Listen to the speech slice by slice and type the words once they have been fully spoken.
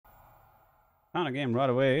Found a game right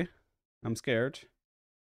away. I'm scared.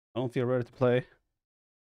 I don't feel ready to play.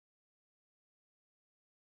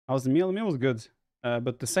 How's the meal? The meal was good.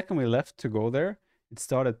 But the second we left to go there, it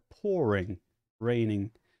started pouring,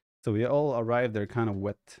 raining. So we all arrived there kind of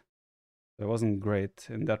wet. It wasn't great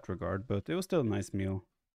in that regard, but it was still a nice meal.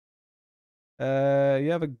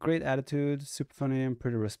 You have a great attitude, super funny, and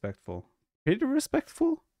pretty respectful. Pretty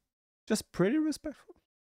respectful? Just pretty respectful?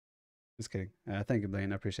 Just kidding. Thank you,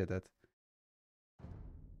 Blaine. I appreciate that.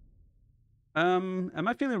 Am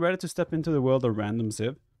I feeling ready to step into the world of random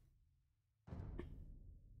Civ?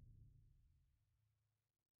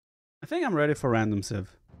 I think I'm ready for random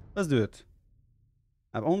Civ. Let's do it.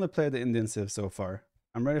 I've only played the Indian Civ so far.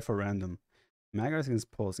 I'm ready for random. Magyars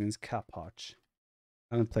against Poles against Capoch.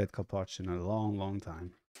 I haven't played Capoch in a long, long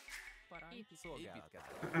time.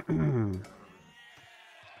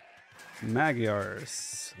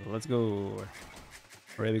 Magyars. Let's go.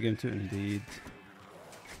 Ready game 2 indeed.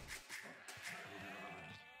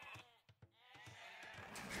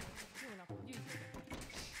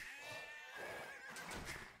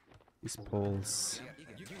 These Poles.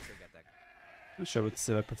 Not sure what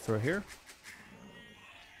Civ I prefer here.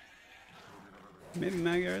 Maybe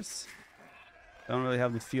Magyars. Don't really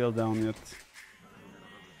have the feel down yet.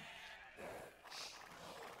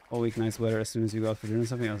 All week nice weather as soon as you go out for dinner.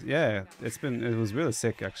 Something else. Yeah, it was really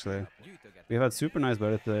sick actually. We've had super nice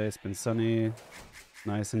weather today. It's been sunny,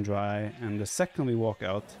 nice and dry. And the second we walk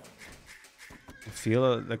out, I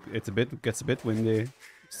feel like gets a bit windy.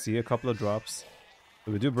 See a couple of drops.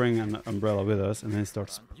 But we do bring an umbrella with us, and then it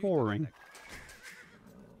starts pouring.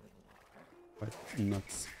 Quite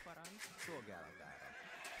nuts.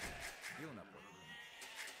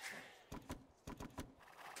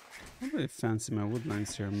 I don't really fancy my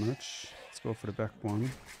woodlines here much. Let's go for the back one.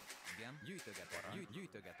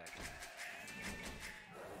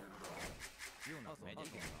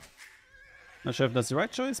 Not sure if that's the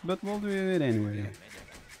right choice, but we'll do it anyway.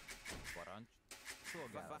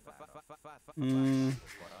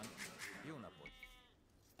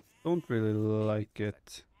 Don't really like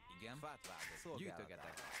it.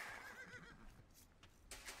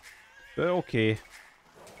 But okay.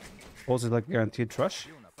 Also like guaranteed trush?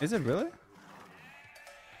 Is it really?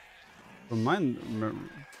 From my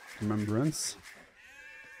remembrance,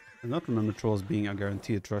 I do not remember trolls being a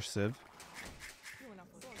guaranteed trush Civ.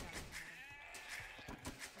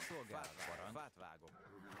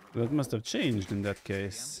 That must have changed in that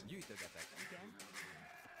case.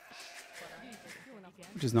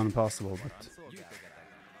 Which is not impossible, but...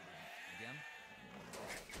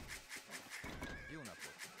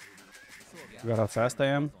 Forgot how fast I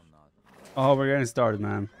am? Oh, we're getting started,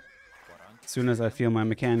 man. As soon as I feel my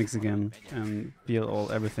mechanics again and feel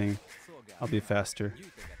everything, I'll be faster.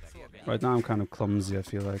 Right now I'm kind of clumsy, I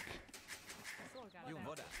feel like.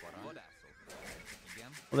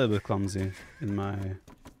 A little bit clumsy in my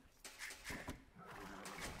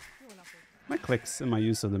clicks and my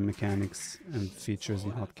use of the mechanics and features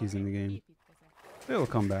and hotkeys in the game. They will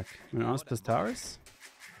come back. Plus towers?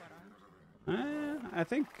 I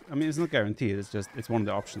mean, it's not guaranteed, it's one of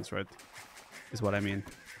the options, right? Is what I mean.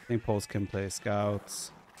 I think Poles can play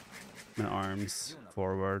scouts, and arms,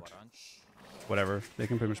 forward, whatever. They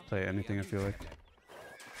can pretty much play anything, I feel like.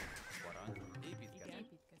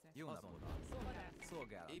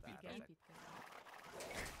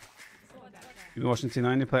 You've been watching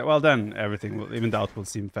T90 play? Well, then everything will, even doubt will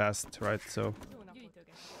seem fast, right? So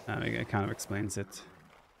it kind of explains it.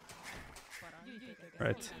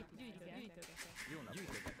 Right.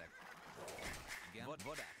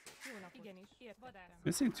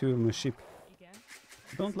 Missing 2 of my sheep.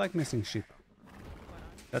 I don't like missing sheep.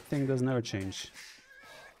 That thing does never change.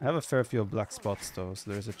 I have a fair few of black spots though, so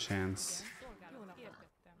there's a chance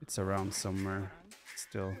it's around somewhere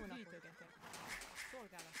still.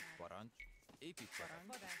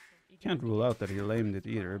 Can't rule out that he lamed it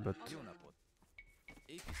either, but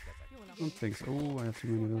I don't think so. Oh, I have too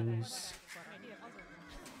many of those.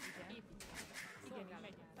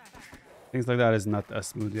 Things like that is not as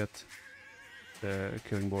smooth yet. The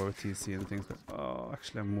killing boar with TC and things like, oh,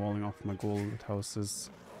 actually I'm walling off my gold with houses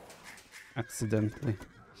accidentally.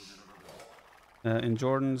 In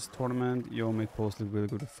Jordan's tournament, Yo made Poles look really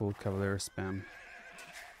good with full Cavalier spam.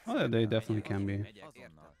 Oh yeah, they definitely can be.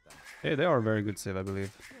 Hey, they are a very good Civ, I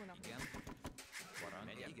believe.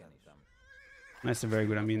 Nice and very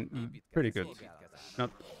good, I mean, pretty good. Not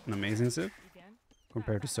an amazing Civ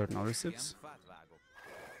compared to certain other Civs,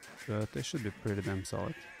 but they should be pretty damn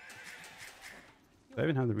solid. Do I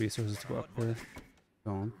even have the resources to go up there?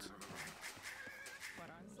 Don't.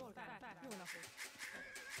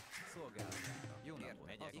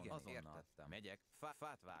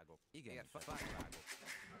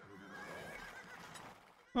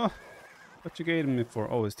 Oh, what you gave me for?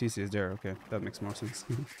 Oh, his TC is there. Okay, that makes more sense.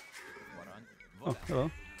 Oh,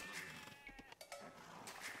 hello.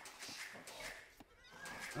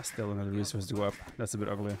 Still another resource to go up. That's a bit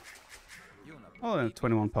ugly. Oh, and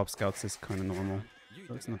 21 pop scouts is kind of normal.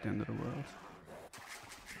 So it's not the end of the world.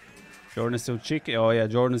 Jordan is so cheeky. Oh yeah,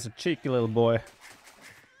 Jordan is a cheeky little boy.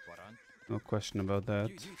 No question about that.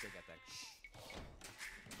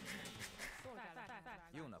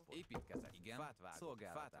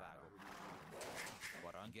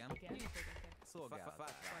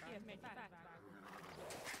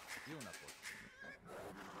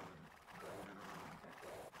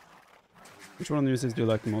 Which one of the musics do you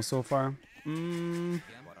like the most so far?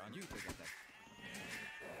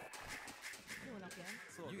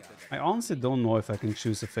 I honestly don't know if I can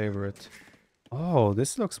choose a favorite. Oh,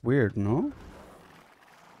 this looks weird, no?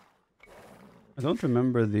 I don't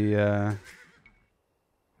remember the...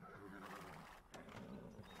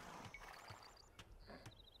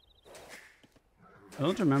 I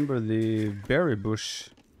don't remember the berry bush,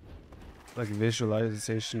 like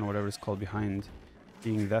visualization or whatever it's called behind,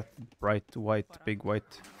 being that bright white, big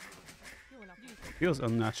white. Feels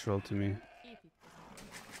unnatural to me.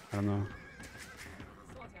 I don't know.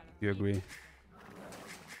 Do you agree?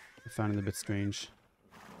 I find it a bit strange.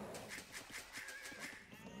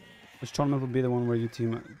 Which tournament will be the one where you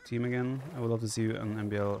team again? I would love to see you and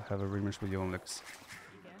NBL have a rematch with Yonlix.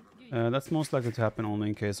 That's most likely to happen only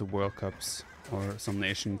in case of World Cups or some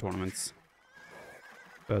nation tournaments.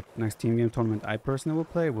 But next team game tournament I personally will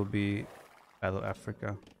play will be Battle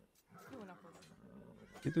Africa.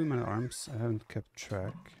 Did you do Man at Arms? I haven't kept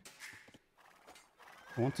track.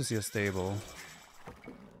 I want to see a stable.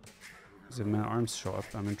 Because if Man at Arms show up,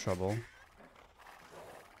 I'm in trouble.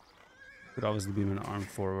 Could obviously be Man at Arm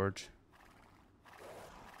forward.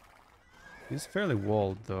 He's fairly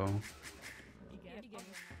walled though.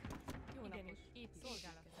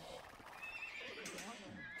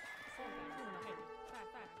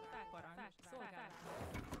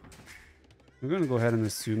 We're gonna go ahead and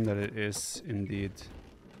assume that it is indeed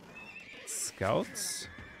scouts.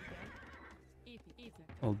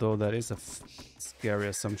 Although that is a scary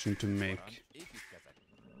assumption to make.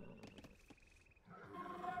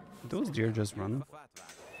 Did those deer just run?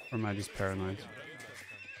 Or am I just paranoid?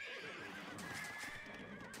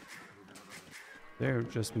 They're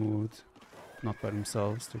just moved. Not by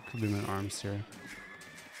themselves. There could be my arms here.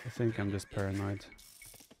 I think I'm just paranoid.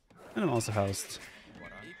 And I'm also housed.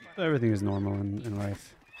 So everything is normal in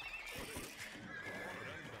life.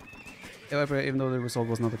 However, even though the result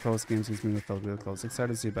was not a close game, since we felt real close.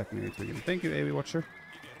 Excited to see you back in the game. Thank you, AV Watcher.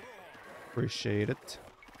 Appreciate it.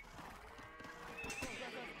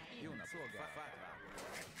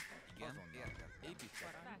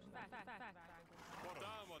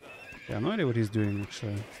 Yeah, no idea what he's doing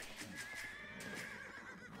actually.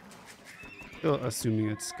 Still assuming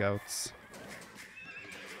it's scouts.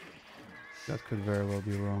 That could very well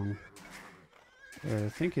be wrong. I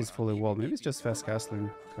think he's fully walled. Maybe it's just fast castling,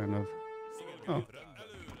 kind of. Oh,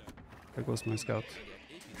 there goes my scout.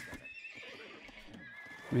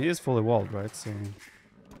 I mean, he is fully walled, right? So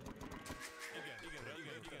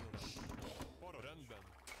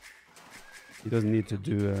he doesn't need to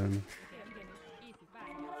do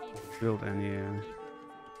build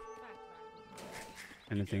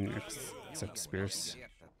anything except spears.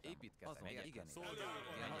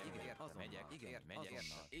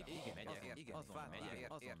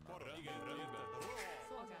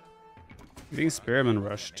 Being spearman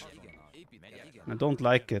rushed. I don't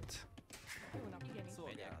like it.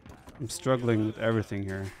 I'm struggling with everything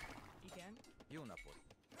here.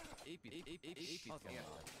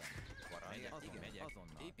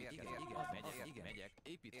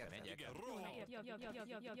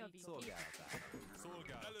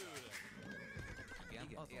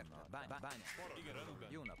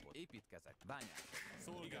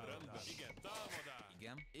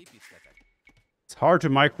 It's hard to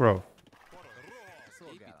micro.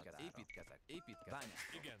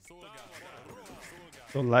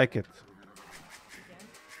 Don't like it.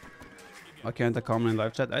 Why can't I comment in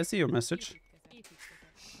live chat? I see your message.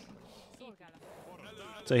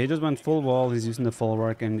 So he just went full wall, he's using the full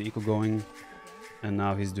work and the eco going. And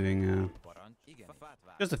now he's doing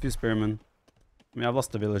just a few spearmen. I mean, I've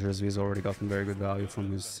lost the villagers, he's already gotten very good value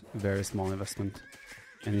from his very small investment.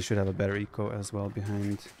 And he should have a better eco as well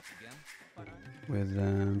behind with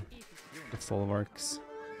the full works.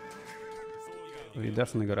 So he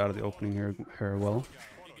definitely got out of the opening here well.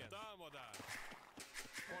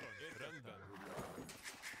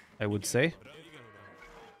 I would say.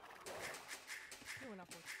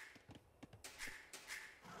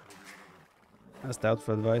 That's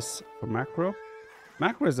doubtful advice for macro.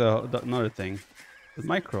 Macro is another thing. But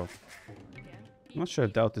micro. I'm not sure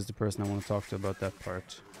if Doubt is the person I want to talk to about that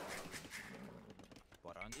part.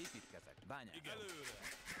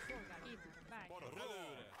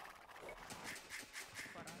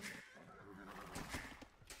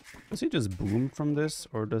 Does he just boom from this,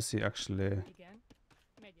 or does he actually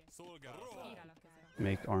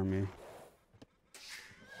make army?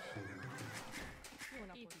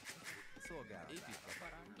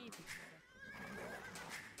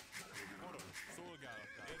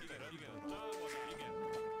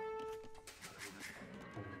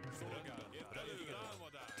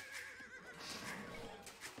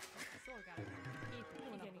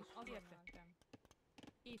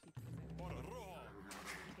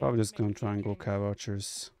 Probably just gonna try and go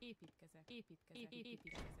Capochers.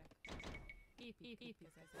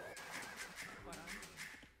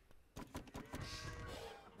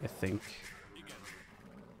 I think.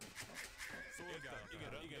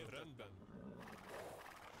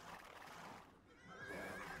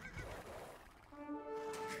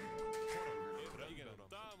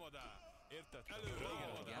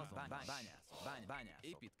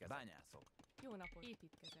 Jó napot!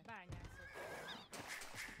 Építkezek. Bányászok.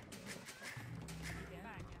 Igen.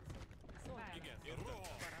 Bányászok. Szolgálat. Igen.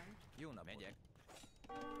 Parancs. Jó nap, megyek.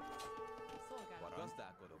 Szolgálat.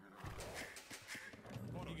 Gazdálkodok.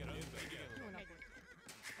 Igen. Jó napot.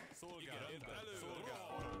 Szolgálat. Igen. Parancs.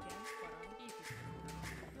 Építkezek.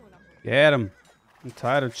 Jó napot. Get him! I'm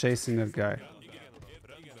tired of chasing that guy.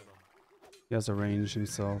 He has a range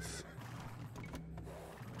himself.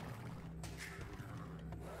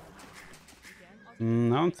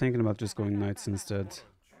 Now I'm thinking about just going knights instead.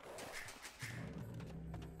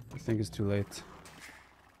 I think it's too late.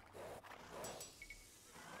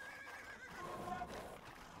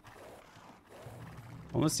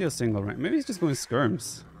 I want to see a single rank. Maybe he's just going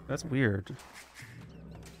skirms. That's weird.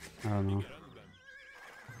 I don't know.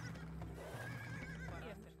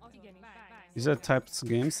 These are types of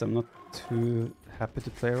games I'm not too happy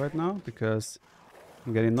to play right now because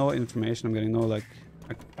I'm getting no information. I'm getting no like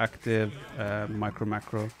active micro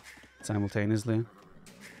macro simultaneously.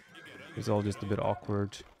 It's all just a bit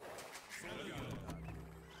awkward.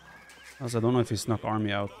 Also, I don't know if he snuck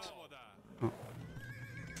army out. Oh.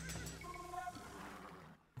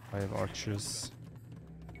 5 archers.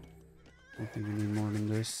 I don't think we need more than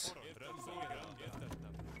this.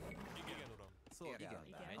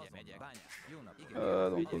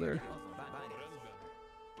 Don't go there.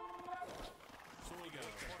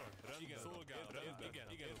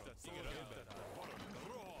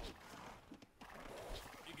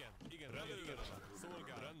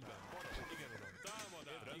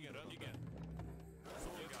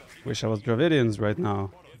 Wish I was Dravidians right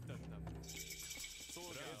now.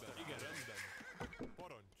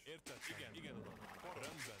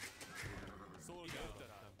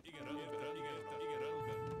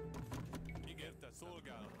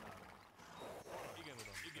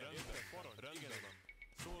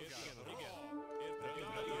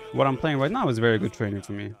 What I'm playing right now is very good training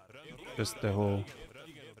for me. Just the whole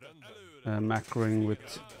macroing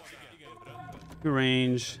with the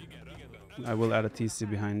range. I will add a TC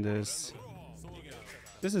behind this.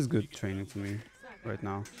 This is good training for me right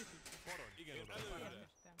now.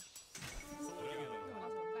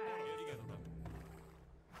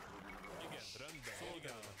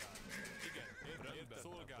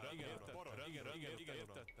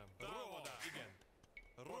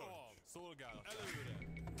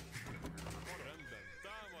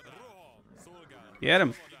 Get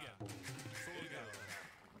him!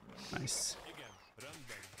 Nice.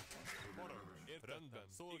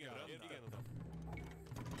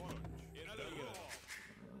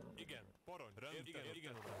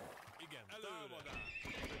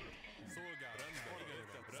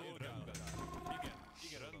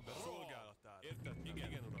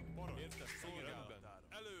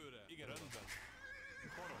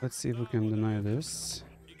 Let's see if we can deny this.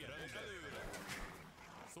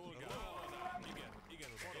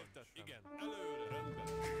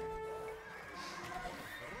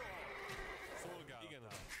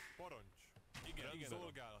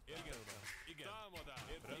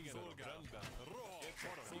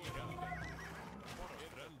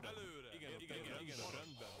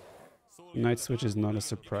 Knight switch is not a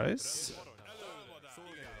surprise.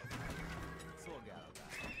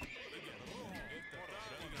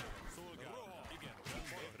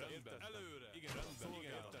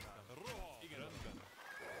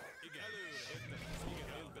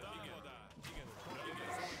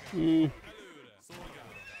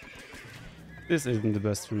 This isn't the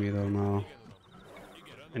best for me though now.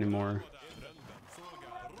 Anymore.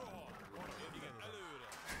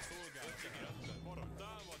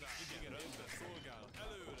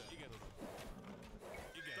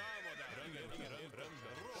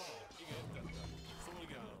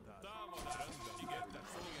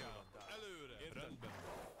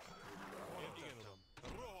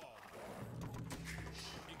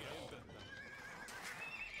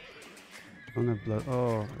 Don't have blood.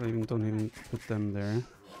 Oh, I don't even put them there.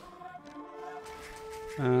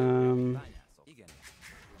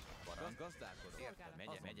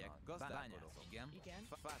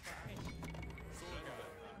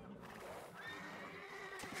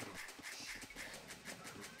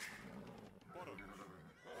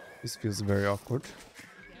 This feels very awkward.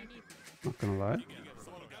 Not gonna lie.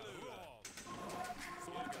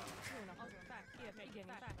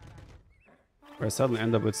 I suddenly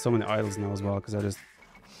end up with so many idols now as well, because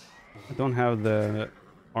I don't have the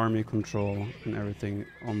army control and everything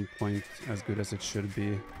on point as good as it should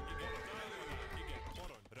be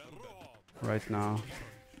right now.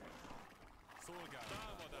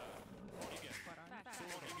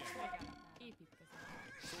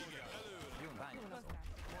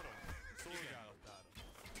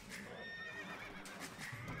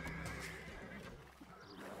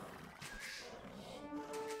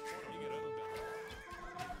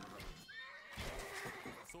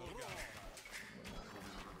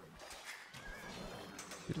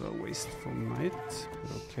 Bit of a wasteful night,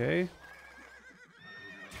 but okay.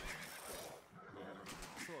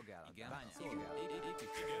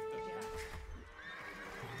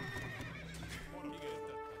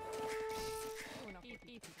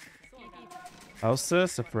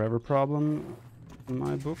 Houses, a forever problem in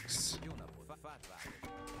my books.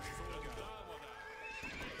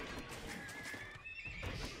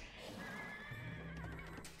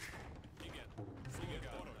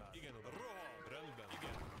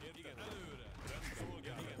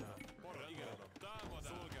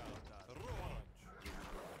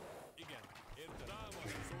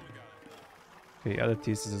 Okay, other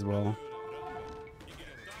thesis as well.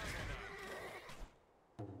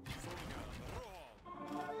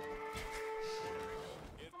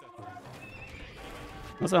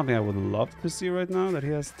 That's something I would love to see right now, that he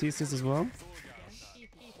has thesis as well.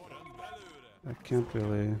 I can't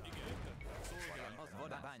really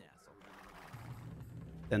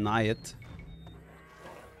deny it.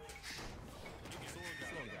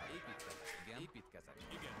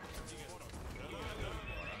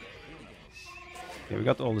 Yeah, we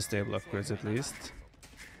got all the stable upgrades at least.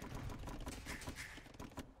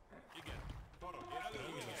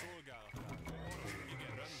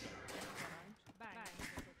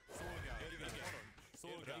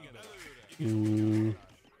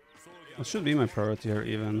 That should be my priority here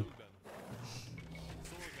even.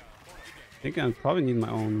 I think I probably need my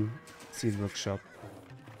own seed workshop.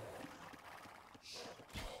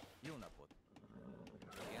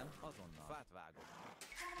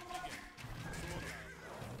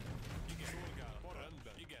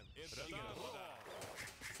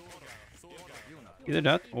 Either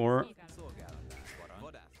that or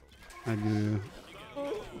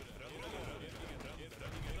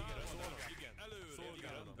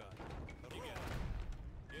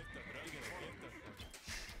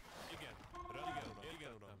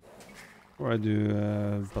I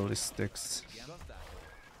do ballistics.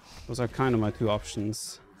 Those are kind of my two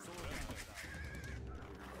options.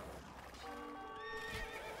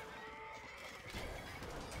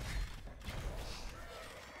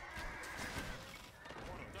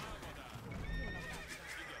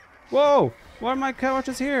 Whoa! Why are my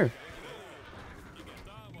couches here?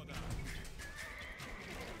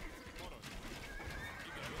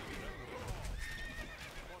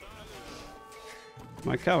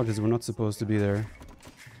 My couches were not supposed to be there.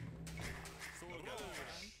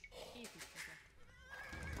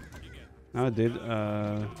 Now I did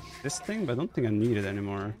this thing, but I don't think I need it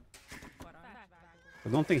anymore. I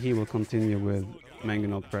don't think he will continue with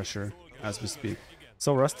mangonel pressure as we speak.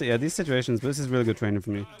 So rusty, yeah, these situations, but this is really good training for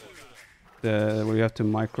me. Where you have to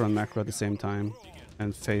micro and macro at the same time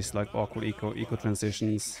and face like awkward eco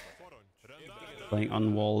transitions, playing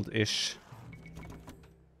unwalled-ish.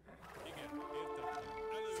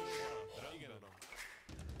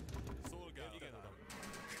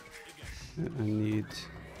 I need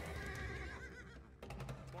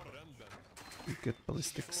to get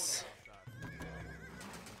ballistics.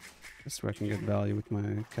 Just where I can get value with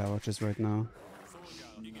my couches right now.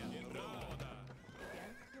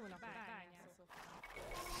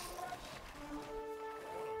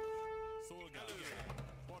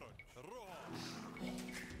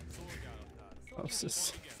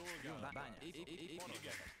 houses.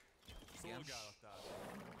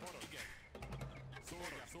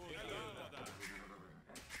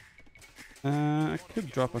 I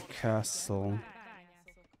could drop a castle. I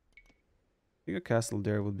think a castle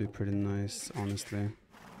there would be pretty nice, honestly.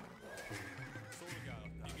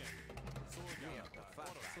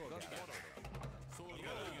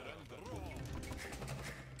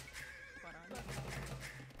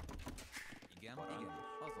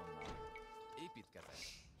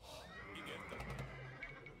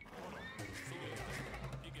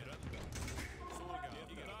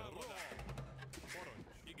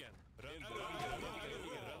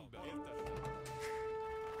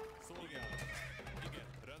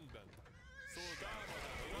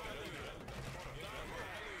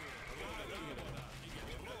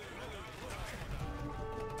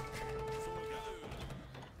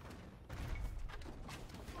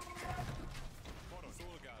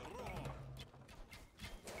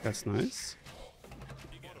 That's nice.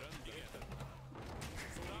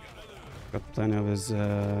 Got plenty of his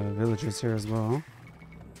villagers here as well.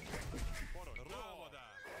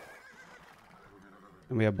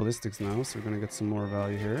 And we have ballistics now, so we're gonna get some more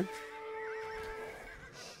value here.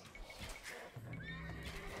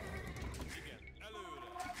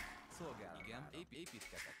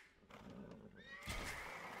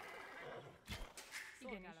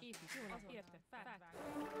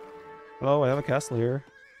 Oh, I have a castle here.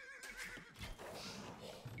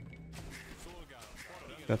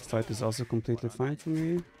 That fight is also completely fine for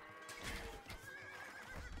me.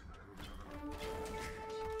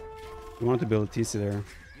 I wanted to build a TC there,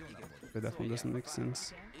 but that one doesn't make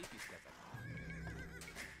sense.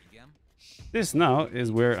 This now is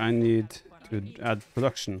where I need to add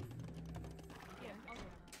production,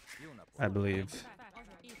 I believe.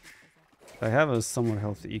 I have a somewhat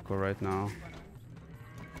healthy eco right now.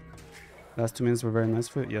 Last 2 minutes were very nice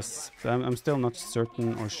for it. Yes, but I'm still not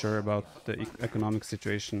certain or sure about the economic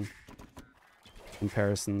situation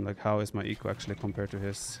comparison. Like, how is my eco actually compared to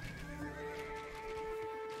his?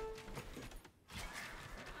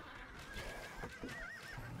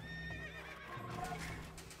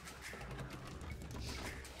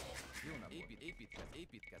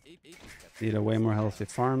 Need a way more healthy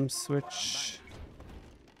farm switch.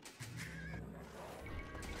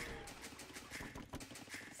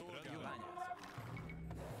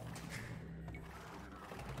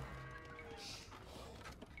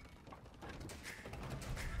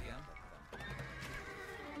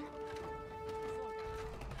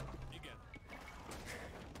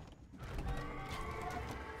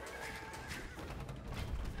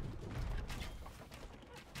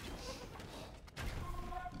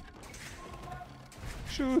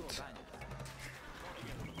 Shoot!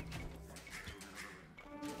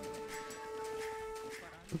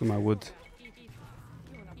 Look at my wood.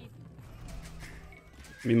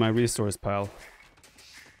 I mean my resource pile.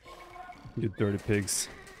 You dirty pigs.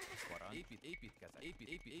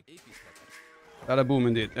 Bada boom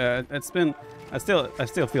indeed. It's been... I still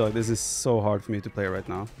feel like this is so hard for me to play right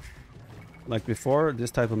now. Like before,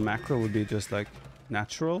 this type of macro would be just like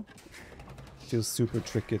natural. Feels super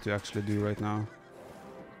tricky to actually do right now.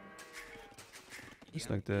 Just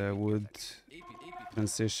like the wood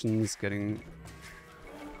transitions, getting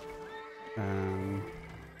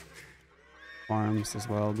farms as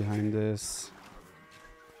well behind this.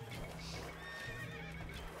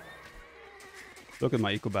 Look at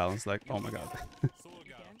my eco balance, like, oh my god.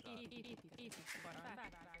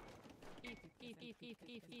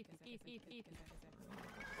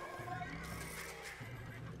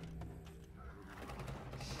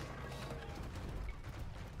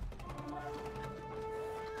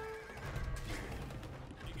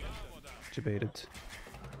 Debated.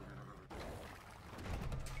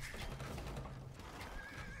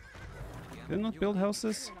 Did I not build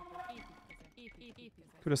houses?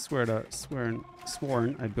 Could have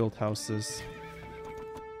sworn I built houses.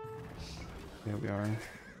 There we are.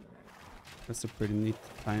 That's a pretty neat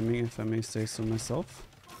timing, if I may say so myself.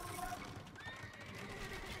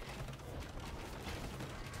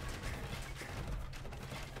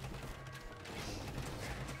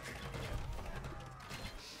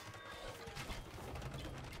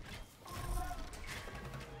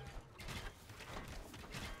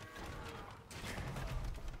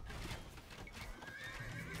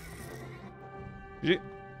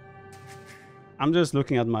 I'm just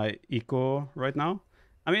looking at my eco right now.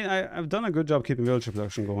 I mean, I've done a good job keeping villager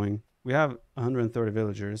production going. We have 130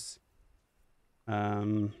 villagers.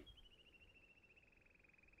 But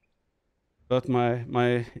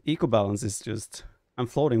my eco balance is just... I'm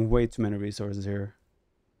floating way too many resources here.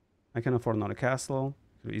 I can afford another castle.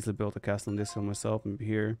 Could have easily built a castle on this hill myself, maybe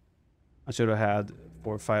here. I should have had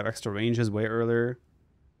 4 or 5 extra ranges way earlier.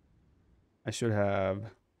 I should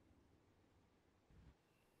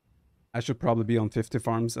probably be on 50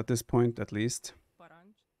 farms at this point, at least.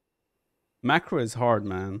 Parancs. Macro is hard,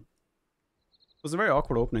 man. It was a very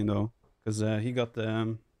awkward opening, though, because he got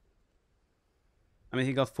the... I mean,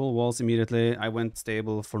 he got full walls immediately. I went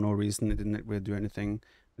stable for no reason. It didn't really do anything.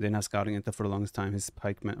 I didn't have scouting into for the longest time. His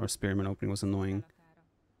pikeman or spearman opening was annoying.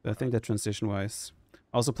 But I think that transition-wise...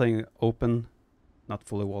 Also playing open, not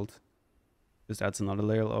fully walled. Just adds another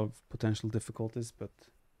layer of potential difficulties, but...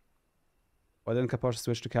 Why didn't Capoch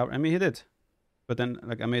switch to cavalry? I mean, he did. But then,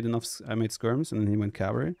 like, I made skirms, and then he went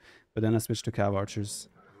cavalry. But then I switched to cav archers.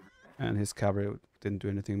 And his cavalry didn't do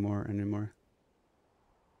anything more anymore.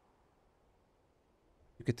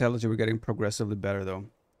 You could tell that you were getting progressively better, though.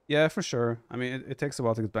 Yeah, for sure. I mean, it takes a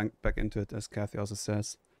while to get back into it, as Kathy also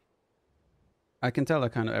says. I can tell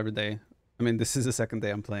that kind of every day. I mean, this is the second day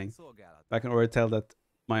I'm playing. I can already tell that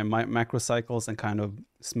my macro cycles and kind of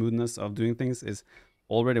smoothness of doing things is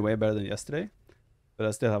already way better than yesterday. But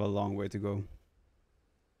I still have a long way to go.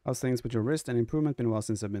 How's things with your wrist and improvement? Been a while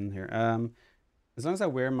since I've been here. As long as I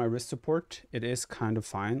wear my wrist support, it is kind of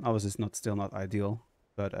fine. Obviously, it's still not ideal,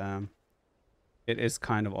 but it is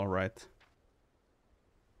kind of all right.